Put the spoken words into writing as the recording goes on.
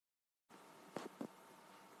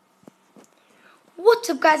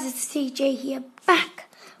What's up guys, it's CJ here, back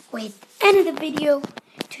with another video.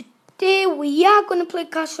 Today we are going to play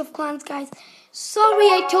Clash of Clans, guys. Sorry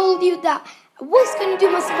I told you that I was going to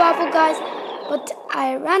do my survival, guys, but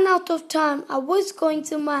I ran out of time. I was going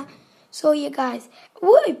to So yeah guys,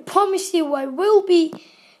 I promise you I will be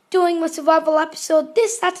doing my survival episode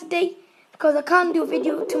this Saturday, because I can't do a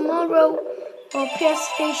video tomorrow or PS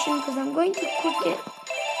Station because I'm going to cricket.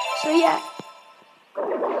 So yeah,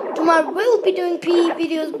 tomorrow we'll be doing PE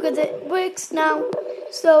videos because it works now.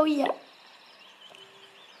 So yeah.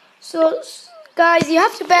 So guys, you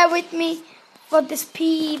have to bear with me for this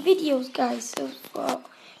PE videos, guys. So for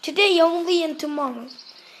today only and tomorrow.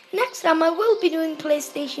 Next time I will be doing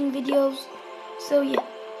PlayStation videos. So yeah.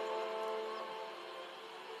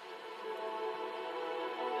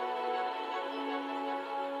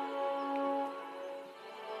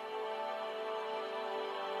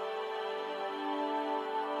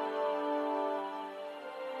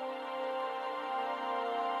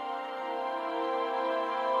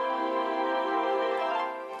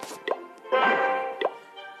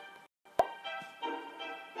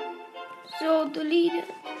 So the leader.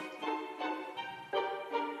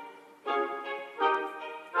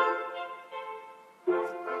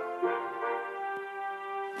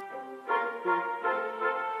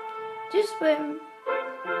 Just wait.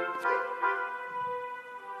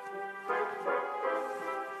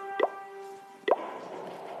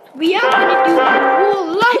 We are gonna do a wall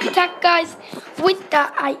live attack, guys. With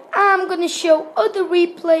that, I am gonna show other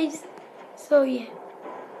replays. So yeah.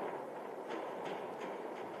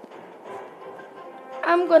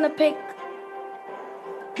 I'm gonna pick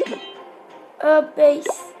a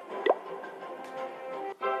base.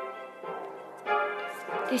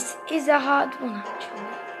 This is a hard one, actually.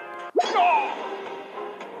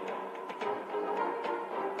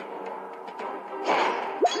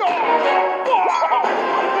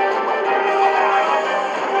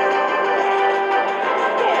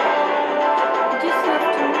 You just have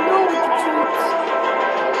to know the troops.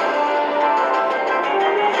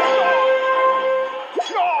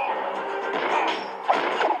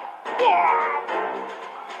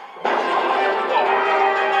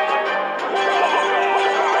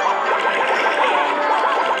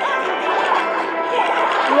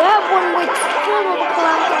 We have one with form of a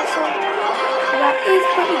clan castle. That is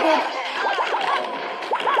pretty good.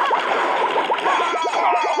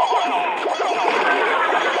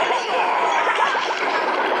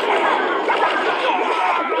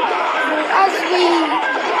 As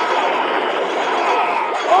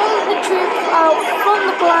all the troops are from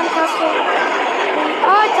the clan castle, we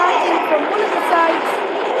are attacking from one of the sides.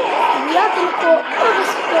 We are going to put other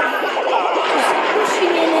stuff, just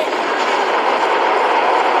pushing in it.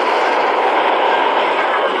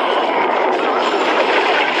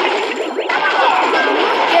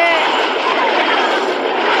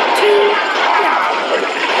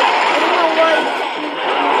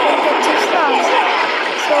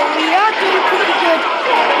 So we are doing pretty good.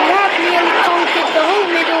 We have nearly conquered the whole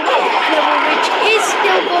middle level, which is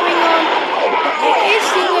still going on. But it is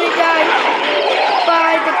still going to die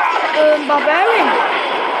by the barbarian.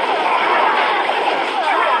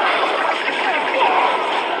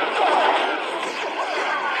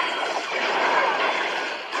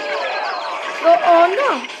 Oh no.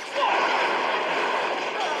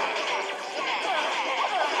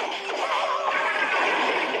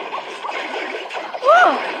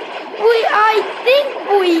 I think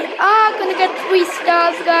we are gonna get 3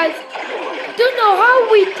 stars, guys. Don't know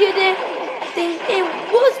how we did it. I think it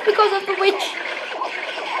was because of the witch.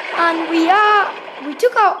 And we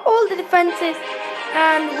took out all the defenses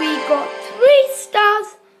and we got 3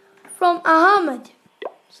 stars from Ahmed.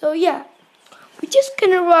 So yeah, we're just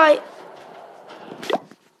gonna write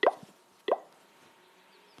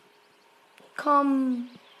come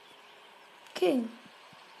king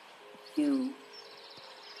you.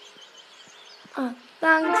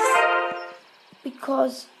 Thanks,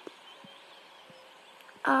 because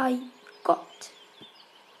I got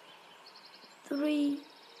 3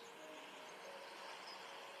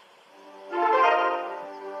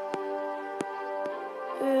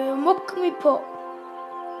 what can we put?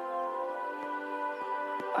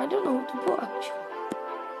 I don't know what to put, actually.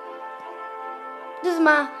 This is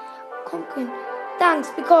my conquering. Thanks,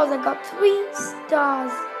 because I got 3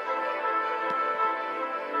 stars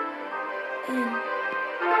in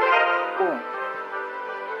 4.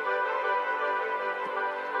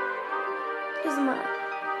 This is my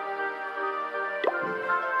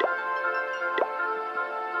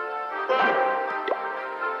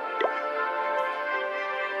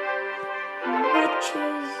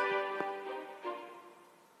witches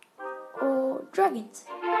or dragons.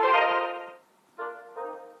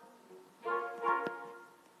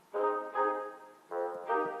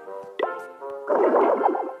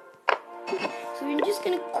 So we're just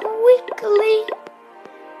gonna quickly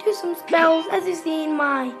do some spells. As you see,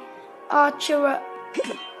 my archer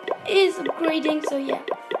is upgrading, so yeah.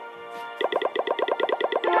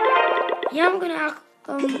 Yeah, I'm gonna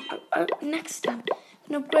next time I'm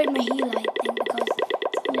gonna upgrade my healer, I think, because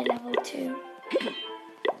it's only level 2.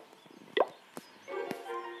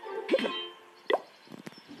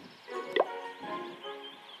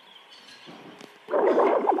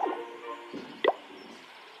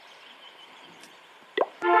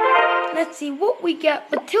 Let's see what we get,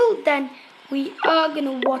 but till then we are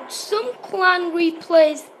gonna watch some clan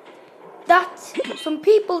replays that some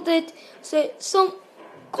people did. So some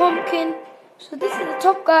Pumpkin. So this is the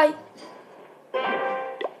top guy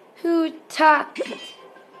who attacked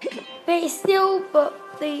Basil, but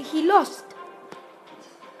he lost.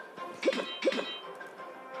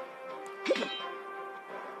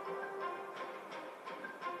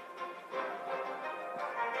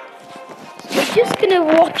 We're just gonna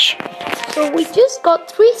watch. So we just got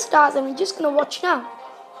 3 stars and we're just gonna watch now.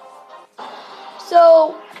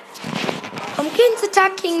 So Pumpkin's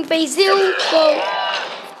attacking Basil, so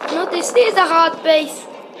this is a hard base.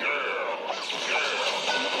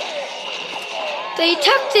 They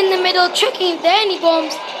attacked in the middle, checking if there are any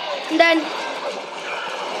bombs, and then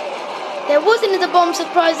there wasn't the bomb,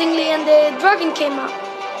 surprisingly, and the dragon came out.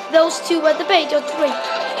 Those 2 were the bait, or 3.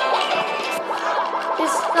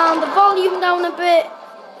 Just down the volume down a bit.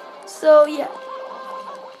 So yeah.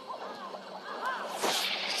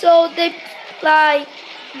 So they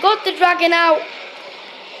got the dragon out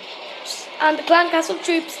and the clan castle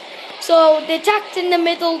troops. So they attacked in the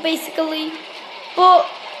middle basically, but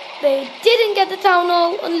they didn't get the town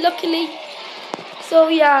hall, unluckily. So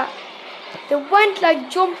yeah, they went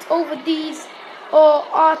jumped over these or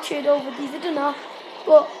archered over these, I don't know,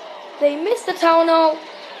 but they missed the town hall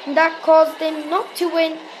and that caused them not to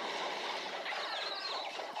win.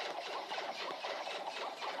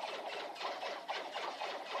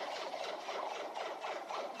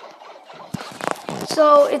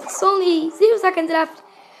 So it's only 0 seconds left.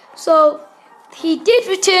 So he did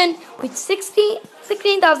return with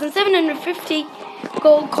 16,750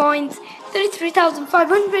 gold coins,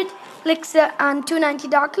 33,500 elixir, and 290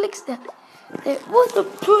 dark elixir. It was a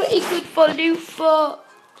pretty good for loot, but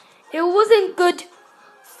it wasn't good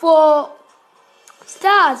for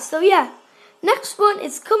stars. So yeah, next one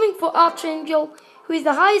is coming for Archangel, who is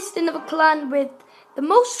the highest in the clan with the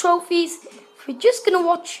most trophies. We're just gonna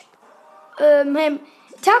watch him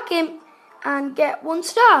attack him and get 1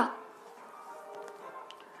 star.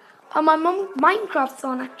 And my Minecraft's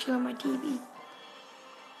on actually on my TV.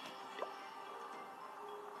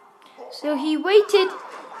 So he waited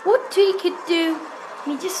what he could do,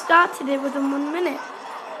 and he just started it within 1 minute.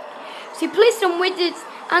 So he placed some wizards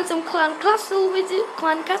and some clan castle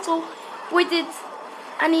wizards,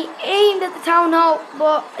 and he aimed at the town hall,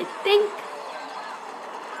 but I think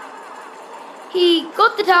he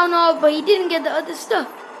got the town hall, but he didn't get the other stuff.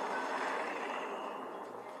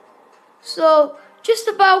 So just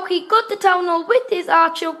about he got the town hall with his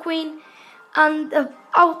archer queen and the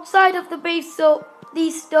outside of the base. So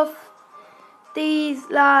these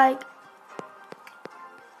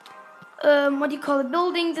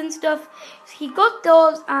buildings and stuff. So he got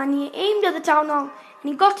those and he aimed at the town hall and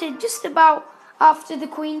he got it just about after the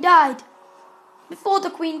queen died. Before the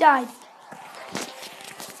queen died.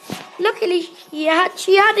 Luckily, she had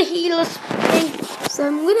a healer thing, so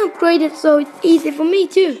I'm going to upgrade it so it's easy for me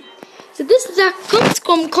too. So this attack comes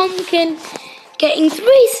from Pumpkin, getting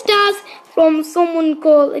 3 stars from someone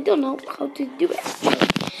called, I don't know how to do it.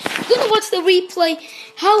 I'm going to watch the replay,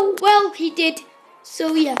 how well he did.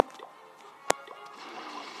 So yeah.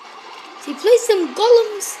 So he placed some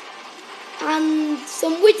golems and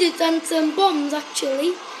some wizards and some bombs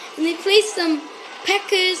actually. And they placed some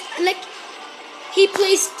peckers and he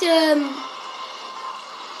placed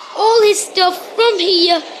all his stuff from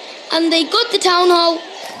here, and they got the town hall.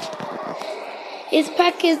 His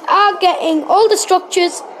packers are getting all the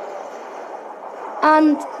structures,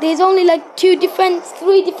 and there's only 3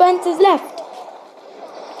 defenses left.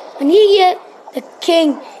 And here, the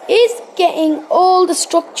king is getting all the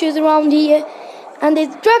structures around here, and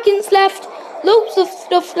there's dragons left, loads of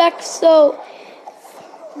stuff left, so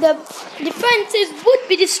the defenses would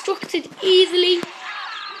be destructed easily,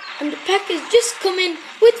 and the packers just come in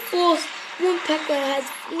with force. 1 packer has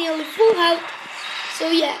nearly full health, so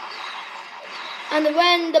yeah. And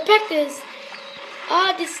when the packers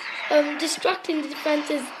are distracting the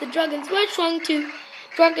defenses, the dragons were trying to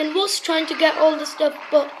dragon was trying to get all the stuff,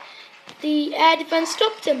 but the air defense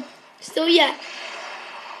stopped him. So yeah,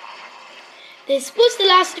 this was the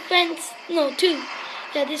last defense. No, two.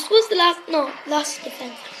 Yeah, this was the last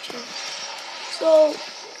defense actually. So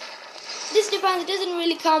this defense doesn't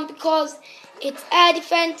really count because it's air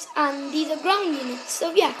defense and these are ground units.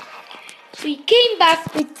 So yeah, so he came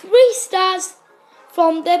back with 3 stars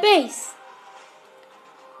from their base.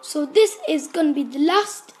 So this is gonna be the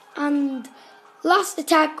last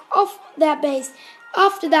attack of their base.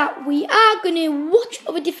 After that, we are gonna watch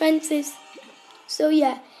our defenses. So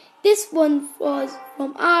yeah, this one was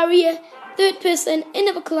from Arya, 3rd person in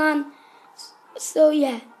our clan. So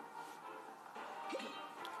yeah,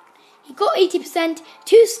 he got 80%,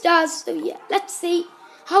 2 stars. So yeah, let's see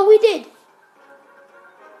how we did.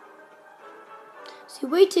 So he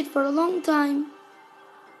waited for a long time.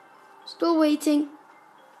 Still waiting.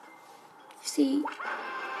 See,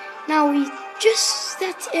 now he just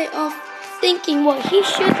set it off thinking what he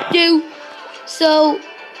should do. So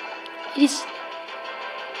he was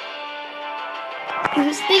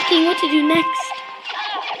thinking what to do next.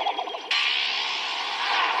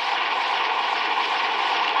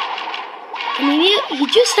 And he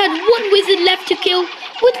just had 1 wizard left to kill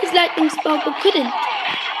with his lightning spell, but couldn't.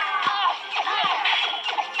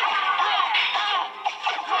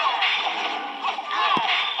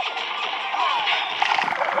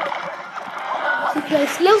 He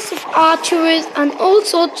plays lots of archers and all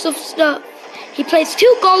sorts of stuff. He plays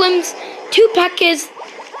 2 golems, 2 packers,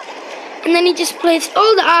 and then he just plays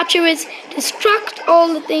all the archers, distract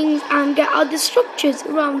all the things, and get out the structures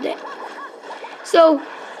around it. So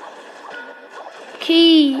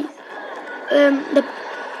the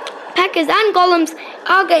packers and golems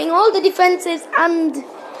are getting all the defenses and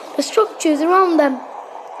the structures around them.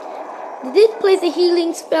 They did place a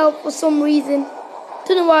healing spell for some reason.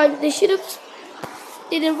 Don't know why. They should have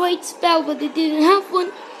did a right spell, but they didn't have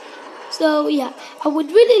one. So yeah, I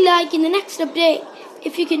would really like in the next update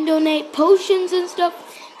if you can donate potions and stuff.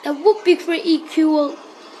 That would be pretty cool.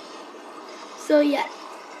 So yeah,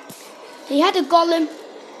 they had a golem,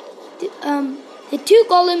 the 2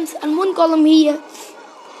 golems and 1 golem here,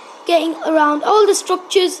 getting around all the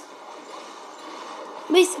structures.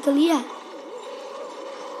 Basically, yeah.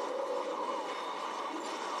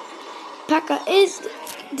 Packer is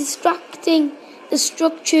distracting the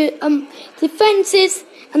structure, defenses,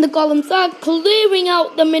 and the golems are clearing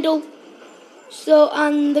out the middle. So,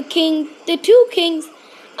 and the 2 kings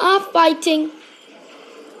are fighting.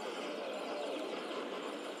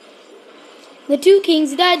 The 2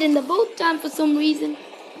 kings died in the both time for some reason,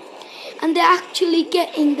 and they're actually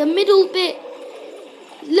getting the middle bit.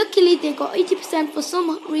 Luckily, they got 80% for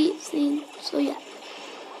some reason. So yeah,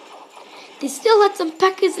 they still had some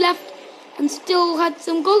packers left and still had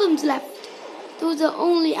some golems left. Those are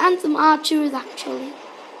only, and some archers actually.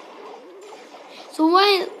 So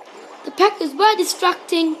while the packers were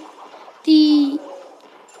distracting the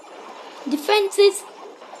defenses,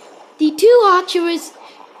 the 2 archers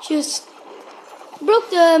just broke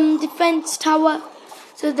the defense tower,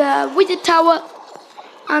 so the wizard tower,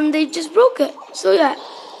 and they just broke it. So yeah,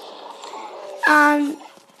 and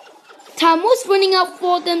time was running out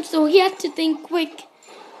for them, so he had to think quick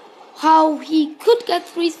how he could get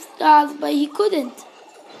 3 stars, but he couldn't.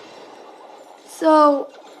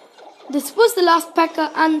 So this was the last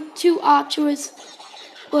packer and 2 archers,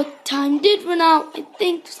 but time did run out, I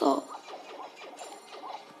think so.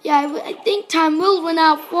 Yeah, I think time will run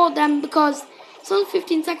out for them because it's only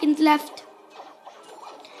 15 seconds left.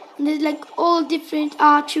 And there's like all different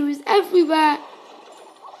archers everywhere.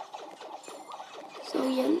 So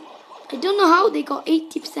yeah, I don't know how they got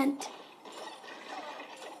 80%.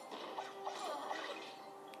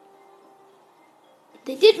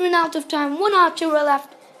 They did run out of time. 1 archer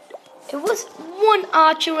left. It was 1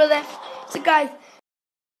 archer left. So guys,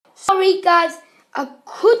 sorry guys, I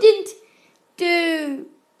couldn't do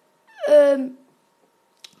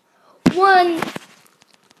one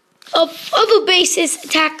of other bases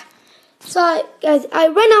attack. So guys, I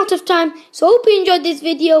ran out of time. So hope you enjoyed this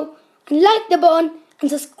video, and like the button and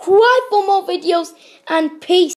subscribe for more videos, and peace.